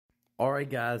All right,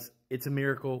 guys, it's a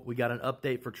miracle. We got an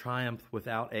update for Triumph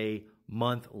without a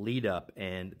month lead up,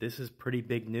 and this is pretty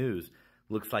big news.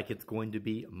 Looks like it's going to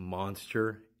be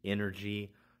Monster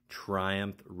Energy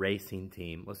Triumph Racing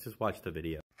Team. Let's just watch the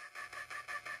video.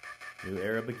 New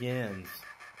era begins.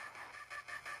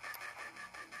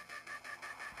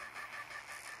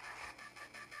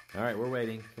 All right, we're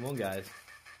waiting. Come on, guys.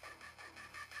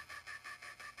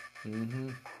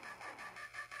 An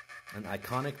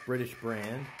iconic British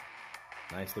brand.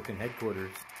 Nice looking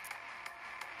headquarters.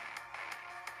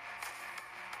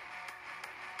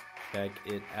 Check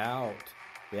it out.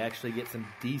 We actually get some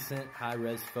decent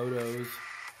high-res photos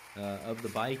of the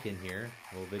bike in here.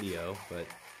 A little video, but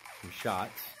some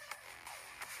shots.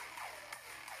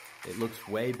 It looks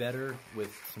way better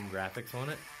with some graphics on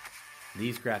it.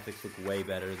 These graphics look way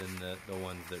better than the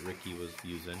ones that Ricky was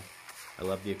using. I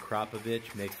love the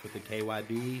Akrapovich mixed with the KYB.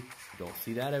 You don't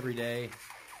see that every day.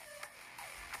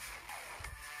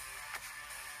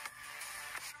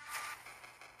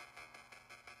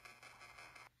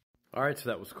 All right, so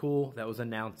that was cool. That was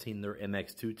announcing their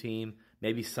MX2 team.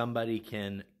 Maybe somebody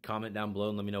can comment down below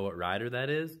and let me know what rider that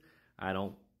is. I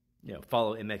don't,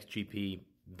 follow MXGP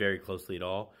very closely at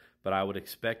all, but I would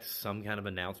expect some kind of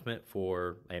announcement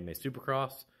for AMA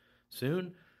Supercross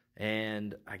soon.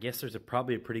 And I guess there's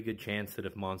probably a pretty good chance that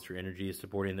if Monster Energy is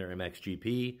supporting their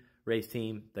MXGP race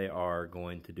team, they are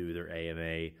going to do their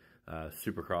AMA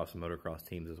Supercross and motocross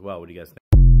teams as well. What do you guys think?